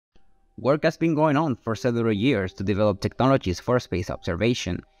Work has been going on for several years to develop technologies for space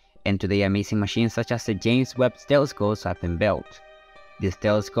observation, and today amazing machines such as the James Webb Telescope have been built. This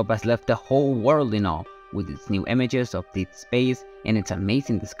telescope has left the whole world in awe with its new images of deep space and its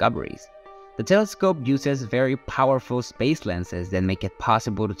amazing discoveries. The telescope uses very powerful space lenses that make it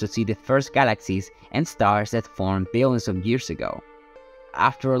possible to see the first galaxies and stars that formed billions of years ago.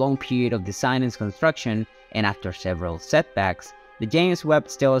 After a long period of design and construction, and after several setbacks, the James Webb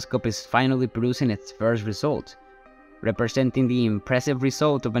Telescope is finally producing its first result, representing the impressive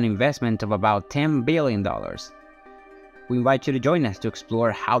result of an investment of about $10 billion. We invite you to join us to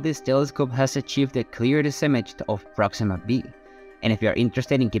explore how this telescope has achieved the clearest image of Proxima b. And if you are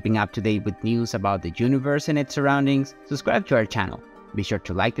interested in keeping up to date with news about the universe and its surroundings, subscribe to our channel. Be sure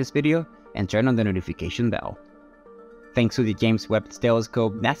to like this video and turn on the notification bell. Thanks to the James Webb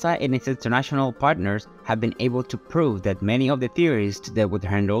Telescope, NASA and its international partners have been able to prove that many of the theories that were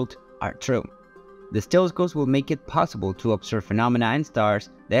handled are true. These telescopes will make it possible to observe phenomena in stars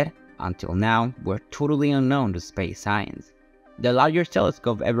that, until now, were totally unknown to space science. The largest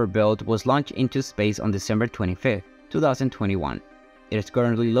telescope ever built was launched into space on December 25, 2021. It is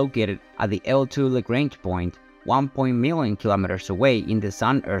currently located at the L2 Lagrange point, 1 million kilometers away in the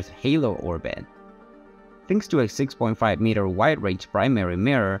Sun-Earth halo orbit. Thanks to a 6.5-meter wide-range primary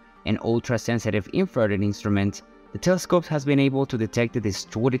mirror and ultra-sensitive infrared instruments, the telescope has been able to detect the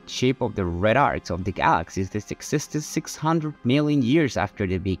distorted shape of the red arcs of the galaxies that existed 600 million years after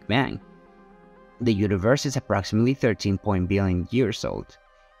the Big Bang. The universe is approximately 13 billion years old,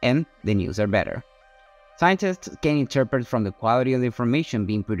 and the news are better. Scientists can interpret from the quality of the information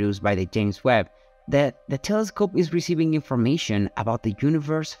being produced by the James Webb that the telescope is receiving information about the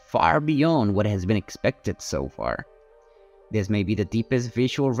universe far beyond what has been expected so far. This may be the deepest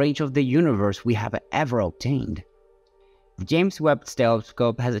visual range of the universe we have ever obtained. The James Webb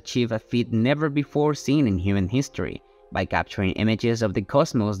Telescope has achieved a feat never before seen in human history by capturing images of the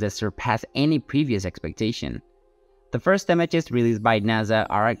cosmos that surpass any previous expectation. The first images released by NASA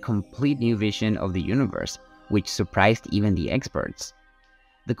are a complete new vision of the universe, which surprised even the experts.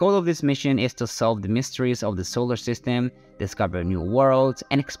 The goal of this mission is to solve the mysteries of the solar system, discover new worlds,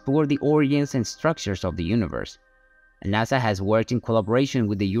 and explore the origins and structures of the universe. NASA has worked in collaboration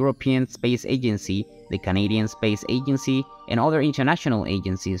with the European Space Agency, the Canadian Space Agency, and other international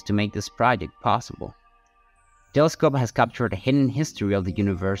agencies to make this project possible. The telescope has captured a hidden history of the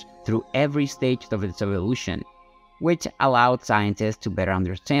universe through every stage of its evolution, which allowed scientists to better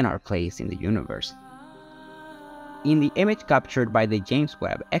understand our place in the universe. In the image captured by the James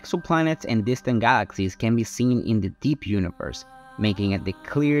Webb, exoplanets and distant galaxies can be seen in the deep universe, making it the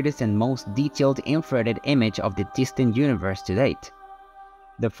clearest and most detailed infrared image of the distant universe to date.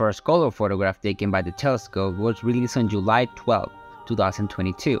 The first color photograph taken by the telescope was released on July 12,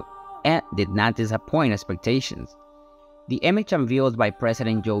 2022, and did not disappoint expectations. The image unveiled by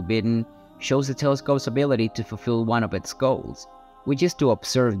President Joe Biden shows the telescope's ability to fulfill one of its goals, which is to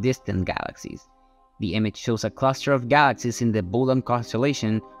observe distant galaxies. The image shows a cluster of galaxies in the Bulan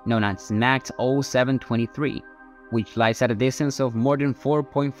constellation known as MAX 0723, which lies at a distance of more than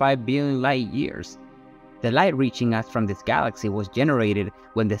 4.5 billion light-years. The light reaching us from this galaxy was generated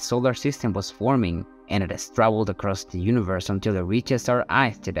when the solar system was forming, and it has traveled across the universe until it reaches our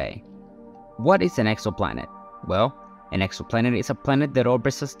eyes today. What is an exoplanet? Well, an exoplanet is a planet that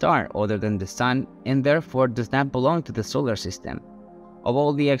orbits a star other than the Sun and therefore does not belong to the solar system. Of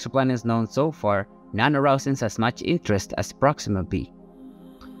all the exoplanets known so far, none arouses as much interest as Proxima b.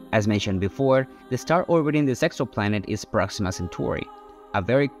 As mentioned before, the star orbiting this exoplanet is Proxima Centauri, a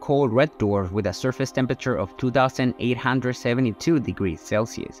very cold red dwarf with a surface temperature of 2,872 degrees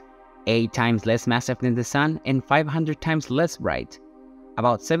Celsius, 8 times less massive than the Sun and 500 times less bright.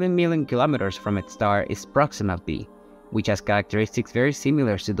 About 7 million kilometers from its star is Proxima b, which has characteristics very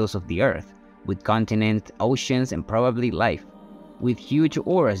similar to those of the Earth, with continents, oceans, and probably life, with huge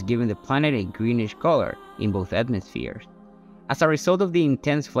auras giving the planet a greenish color in both hemispheres. As a result of the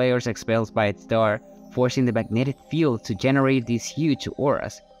intense flares expelled by its star, forcing the magnetic field to generate these huge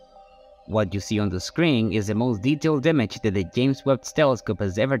auras. What you see on the screen is the most detailed image that the James Webb Telescope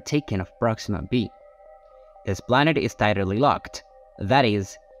has ever taken of Proxima b. This planet is tidally locked. That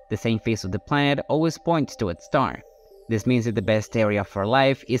is, the same face of the planet always points to its star. This means that the best area for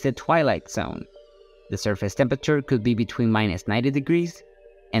life is the twilight zone. The surface temperature could be between -90 degrees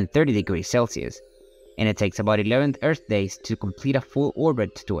and 30 degrees Celsius, and it takes about 11 Earth days to complete a full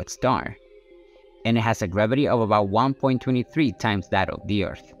orbit to its star. And it has a gravity of about 1.23 times that of the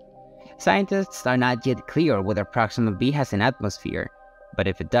Earth. Scientists are not yet clear whether Proxima b has an atmosphere, but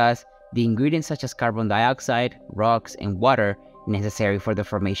if it does, the ingredients such as carbon dioxide, rocks, and water necessary for the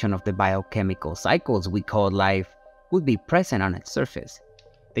formation of the biochemical cycles we call life, would be present on its surface.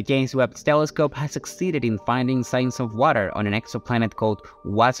 The James Webb Telescope has succeeded in finding signs of water on an exoplanet called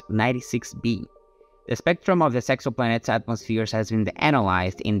WASP 96b. The spectrum of this exoplanet's atmospheres has been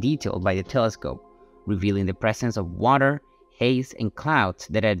analyzed in detail by the telescope, revealing the presence of water, haze, and clouds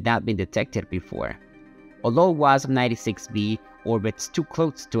that had not been detected before. Although WASP 96b orbits too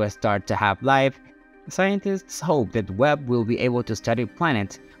close to a star to have life, scientists hope that Webb will be able to study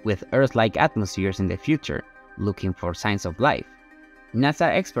planets with Earth-like atmospheres in the future, looking for signs of life. NASA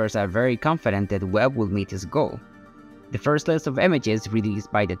experts are very confident that Webb will meet its goal. The first list of images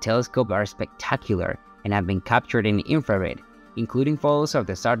released by the telescope are spectacular and have been captured in infrared, including photos of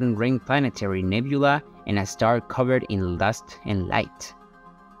the Saturn ring planetary nebula and a star covered in dust and light.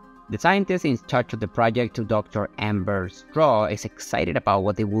 The scientist in charge of the project, Dr. Amber Straw, is excited about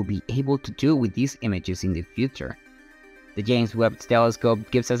what they will be able to do with these images in the future. The James Webb Telescope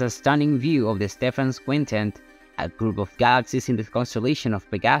gives us a stunning view of the Stephan's Quintet, a group of galaxies in the constellation of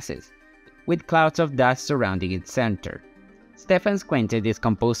Pegasus, with clouds of dust surrounding its center. Stephan's Quintet is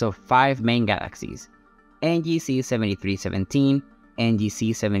composed of 5 main galaxies: NGC 7317, NGC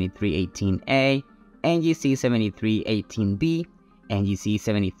 7318A, NGC 7318b, NGC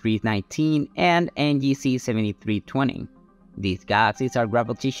 7319, and NGC 7320. These galaxies are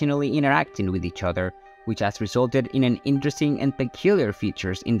gravitationally interacting with each other, which has resulted in an interesting and peculiar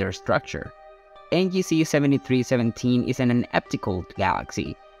features in their structure. NGC 7317 is an elliptical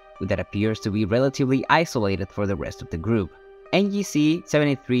galaxy that appears to be relatively isolated for the rest of the group. NGC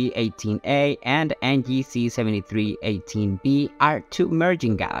 7318A and NGC 7318b are 2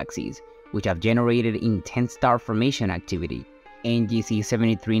 merging galaxies, which have generated intense star formation activity. NGC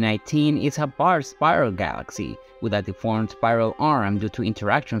 7319 is a barred spiral galaxy with a deformed spiral arm due to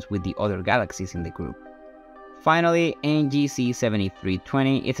interactions with the other galaxies in the group. Finally, NGC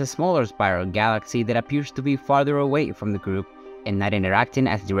 7320 is a smaller spiral galaxy that appears to be farther away from the group and not interacting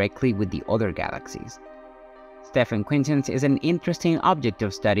as directly with the other galaxies. Stephan Quintet is an interesting object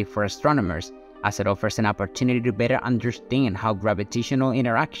of study for astronomers, as it offers an opportunity to better understand how gravitational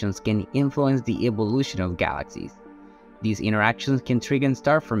interactions can influence the evolution of galaxies. These interactions can trigger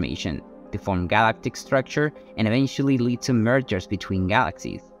star formation, deform galactic structure, and eventually lead to mergers between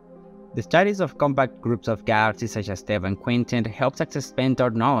galaxies. The studies of compact groups of galaxies such as Stephan Quintet helps us expand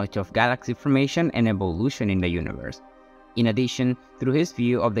our knowledge of galaxy formation and evolution in the universe. In addition, through his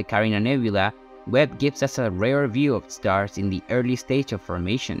view of the Carina Nebula, Webb gives us a rare view of stars in the early stage of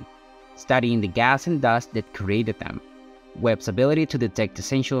formation, studying the gas and dust that created them. Webb's ability to detect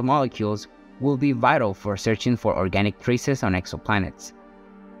essential molecules will be vital for searching for organic traces on exoplanets.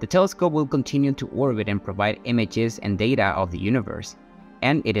 The telescope will continue to orbit and provide images and data of the universe,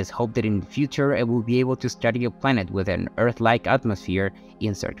 and it is hoped that in the future it will be able to study a planet with an Earth-like atmosphere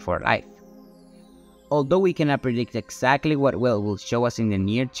in search for life. Although we cannot predict exactly what Webb will show us in the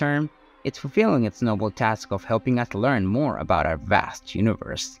near term, it's fulfilling its noble task of helping us learn more about our vast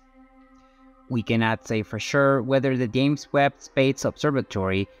universe. We cannot say for sure whether the James Webb Space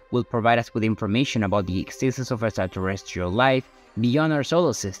Observatory will provide us with information about the existence of extraterrestrial life beyond our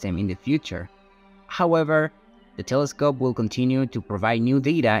solar system in the future. However, the telescope will continue to provide new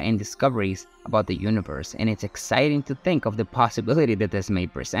data and discoveries about the universe, and it's exciting to think of the possibility that this may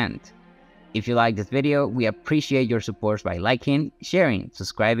present. If you like this video, we appreciate your support by liking, sharing,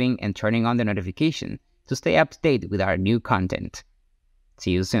 subscribing, and turning on the notification to stay up to date with our new content.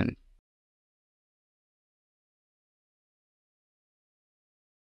 See you soon.